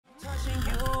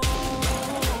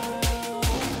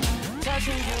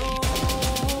watching you.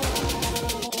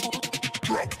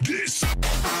 Drop this.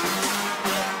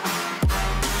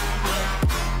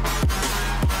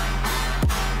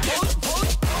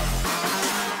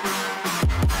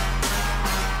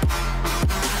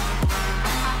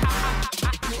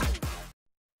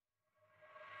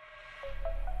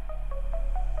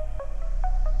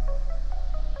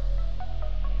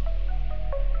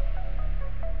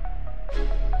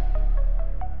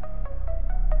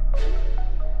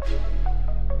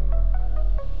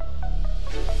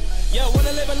 Yeah, I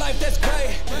wanna live a life that's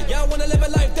great. Yeah, I wanna live a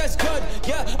life that's good.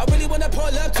 Yeah, I really wanna pull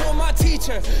up to my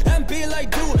teacher and be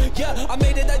like, dude, yeah, I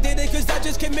made it, I did it, cause I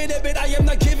just committed, but I am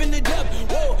not giving it up.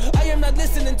 Whoa, I am not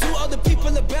listening to other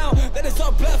people about that is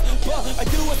all bluff, but I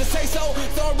do what I say so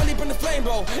I really bring the flame,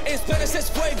 bro. In Spanish, it's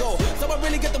fuego. So I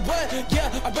really get the what? Yeah,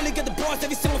 I really get the bars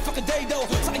every single fucking day, though.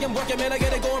 So I am working, man, I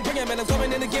gotta go and bring it, man. I'm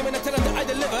going in the game and I tell them that I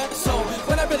deliver. So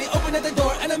when I really open at the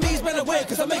door, enemies run away,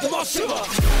 cause I make them all shiver.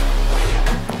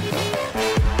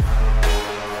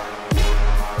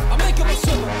 I make him a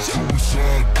shiver.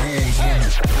 Suicide boys. Hey.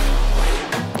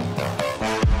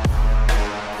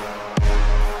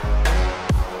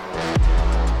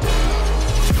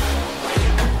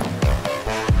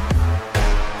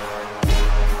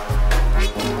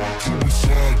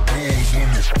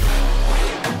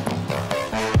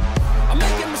 I'm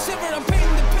making him shiver. I'm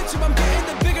painting the picture. I'm getting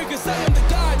the bigger, cause I am the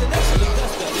guy that actually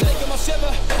does that. Make him a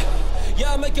shiver.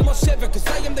 Yeah, I make him all shiver, cause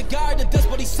I am the guy that does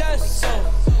what he says. So,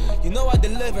 you know I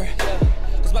deliver, yeah.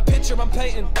 Cause my picture I'm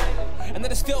painting, and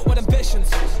that is filled with ambitions.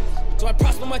 Do I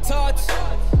prosper my thoughts,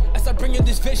 as I bring you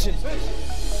this vision?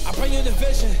 I bring you the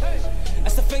vision,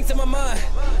 that's the things in my mind.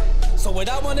 So what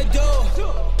I wanna do,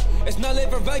 is not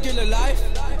live a regular life.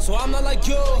 So I'm not like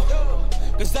you,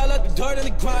 cause I like the dirt and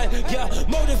the grind. Yeah,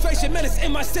 motivation, man, it's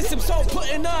in my system. So I'm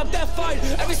putting up that fight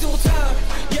every single time.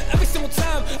 Yeah, every single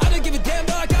time. I don't give a damn,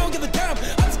 no, I don't give a damn.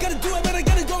 I just gotta do it, man, I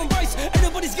gotta go and race. Ain't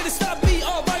nobody's gonna stop me,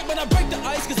 alright, when I break the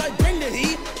ice, cause I bring the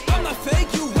heat. I'm not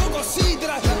fake, you will go see that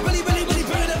I really, really, really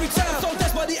bring it every time. So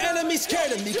that's why the enemy's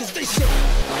scared of me, cause they shit.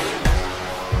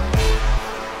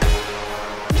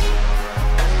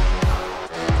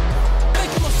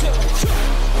 Make them all shiver.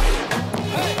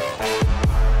 Hey.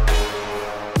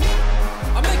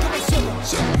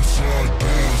 Suicide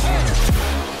boys. Hey.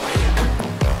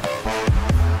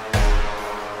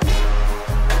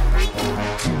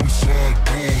 Suicide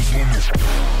boys.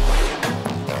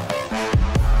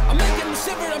 I'm making them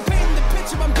shiver. I'm painting the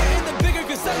picture. I'm getting the bigger,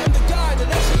 cause I am the guy that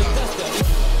actually does that.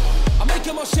 I make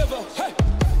him all shiver. Hey.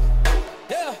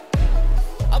 Yeah.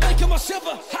 I make him all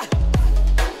shiver. Ha.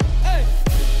 Hey.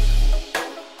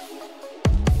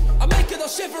 I make it all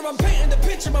shiver. I'm painting the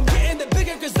picture. I'm getting the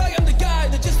bigger, cause I am the guy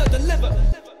that just like deliver.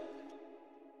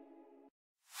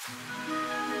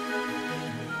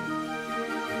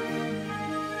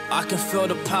 I can feel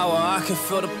the power, I can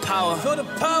feel the power. Feel the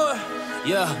power.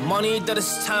 Yeah, money that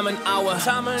is time and hour.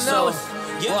 Time and hour.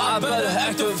 Yeah, well, I better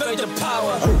activate the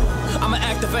power. I'ma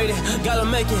activate it, gotta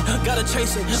make it, gotta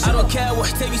chase it. I don't care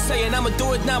what they be saying, I'ma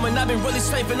do it now. And I've been really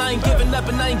saving, I ain't giving up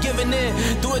and I ain't giving in.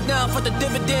 Do it now for the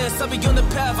dividends, I'll be on the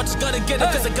path, I just gotta get it.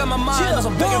 Cause I got my mind on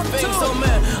some bigger things. So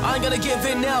man, I ain't gonna give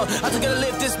in now, I just gotta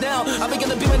live this now. I be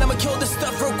gonna be when I'ma kill this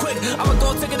stuff real quick. I'ma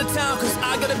go take it to town, cause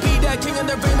I gotta be that king in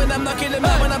the ring. When I'm knocking them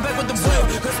out, when I'm back with the wheel.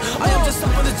 Cause I am just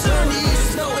up on the journey, you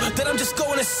just know that I'm just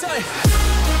going insane.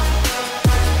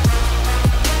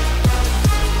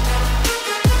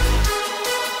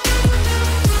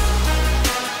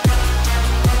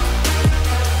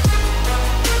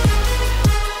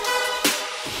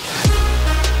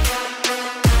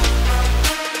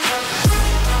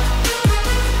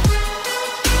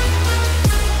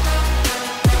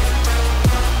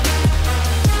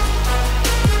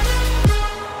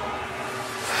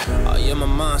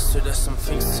 There's some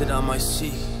things that I might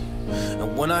see,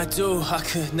 and when I do, I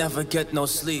could never get no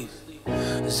sleep.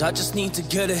 Cause I just need to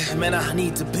get it, man, I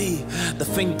need to be the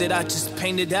thing that I just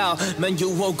painted out, man, you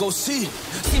won't go see.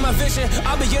 See my vision,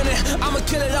 I'll be in it, I'ma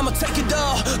kill it, I'ma take it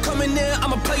all. Coming in,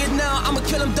 I'ma play it now, I'ma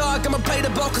kill him, dog, I'ma play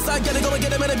the ball. Cause I gotta go and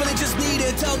get it, man, I really just need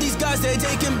it. Tell these guys that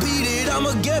they can beat it,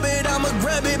 I'ma get it, I'ma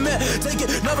grab it, man. Take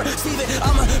it, never receive it,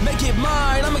 I'ma make it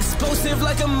mine. I'm explosive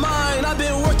like a mine, I've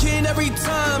been working every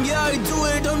time. Yeah, I do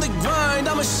it on the grind,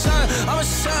 I'ma shine,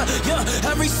 yeah,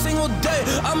 every single day.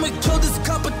 I'ma kill this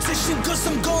competition, cause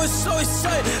I'm going so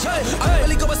insane. Hey, I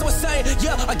really go by someone saying,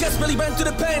 yeah, I guess really ran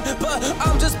through the pain, but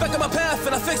I'm just back on my path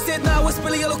and I fixed it now, it's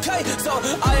really all okay. So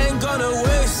I ain't gonna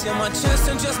waste, yeah, my chance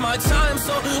and just my time.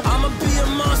 So I'ma be a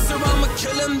monster, I'ma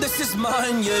kill him, this is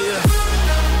mine, yeah, yeah.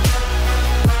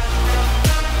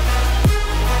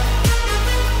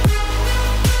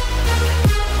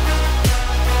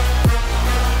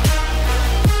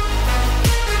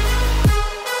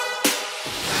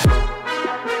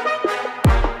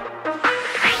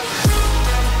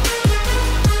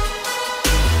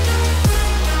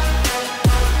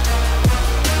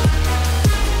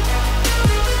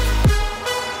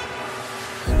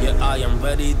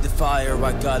 already the fire.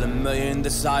 I got a million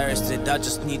desires that I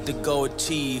just need to go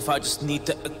achieve. I just need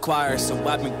to acquire. So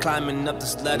I've been climbing up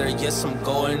this ladder. Yes, I'm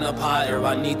going up higher.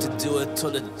 I need to do it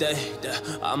till the day that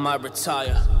I might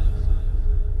retire.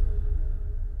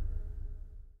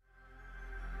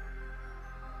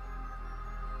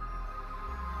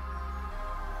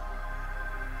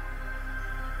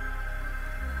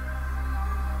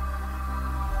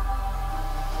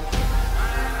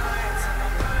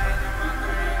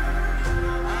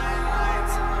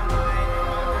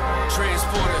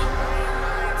 Transporter,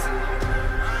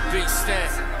 big stack.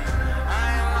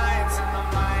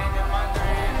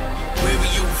 Where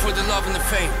were you for the love and the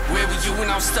fame? Where were you when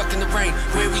I was stuck in the rain?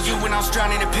 Where were you when I was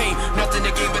drowning in pain? Nothing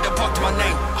that gave but a buck to my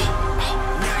name.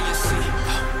 Now you see,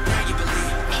 now you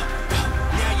believe.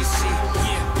 Now you see,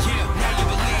 yeah, now you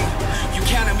believe. You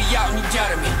counted me out and you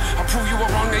doubted me. I prove you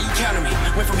were wrong, now you counted me.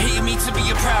 Went from hating me to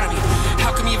being proud of me.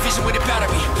 How come you envision what it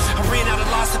better be? I ran out of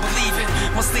lies to believe it.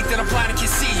 Must think that I'm blind and can't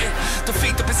see it. The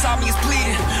faith up inside me is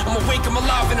bleeding. I'm awake, I'm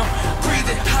alive, and I'm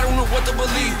breathing. I don't know what to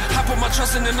believe. I put my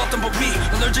trust into nothing but me.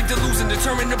 Allergic to losing,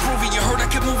 determined to prove it. You heard I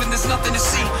kept moving, there's nothing to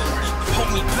see.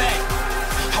 Hold me back,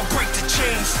 I'll break the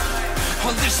chains.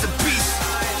 Unleash the beast,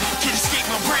 can't escape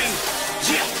my brain.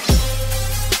 Yeah.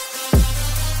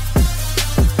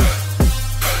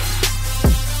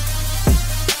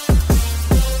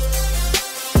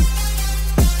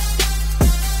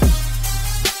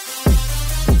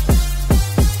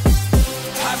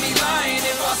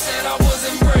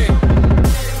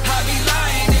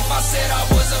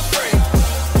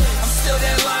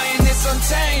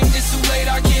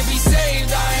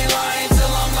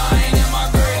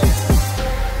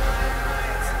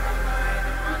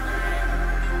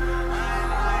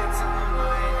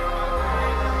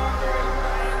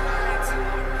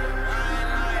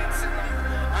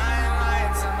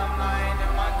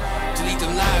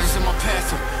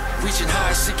 Reaching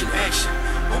high, seeking action.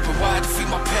 Open wide to feed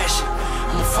my passion.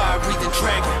 I'm a fire-breathing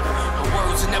dragon. My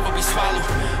words will never be swallowed.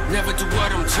 Never do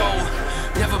what I'm told.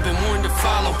 Never been one to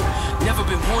follow. Never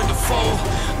been one to fold.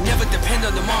 Never depend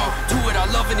on them all. Do what I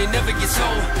love and it never gets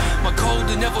old. My gold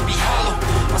will never be hollow.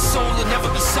 My soul will never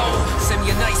be sold. Send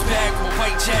me a nice bag with a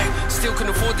white jack. Still can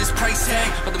afford this price tag.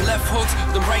 But them left hooks,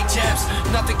 them right jabs.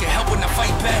 Nothing can help when I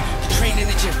fight back. You train in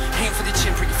the gym, aim for the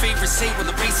chin. Bring your favorite saint with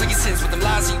the base of your sins. With them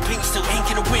lies and you paint, still ain't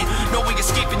gonna win. No way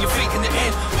escaping your fate in the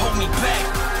end. Hold me back,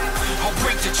 I'll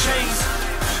break the chains.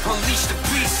 Unleash the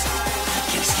beast,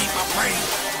 can't escape my brain.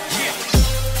 Yeah.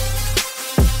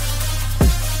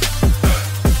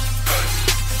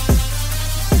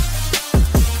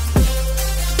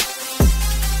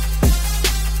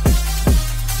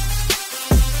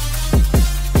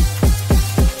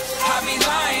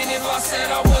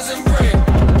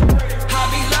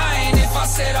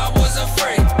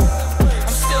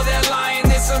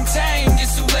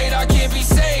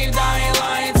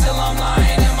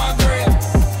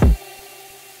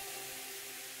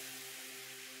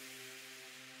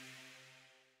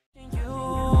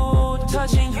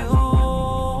 Touching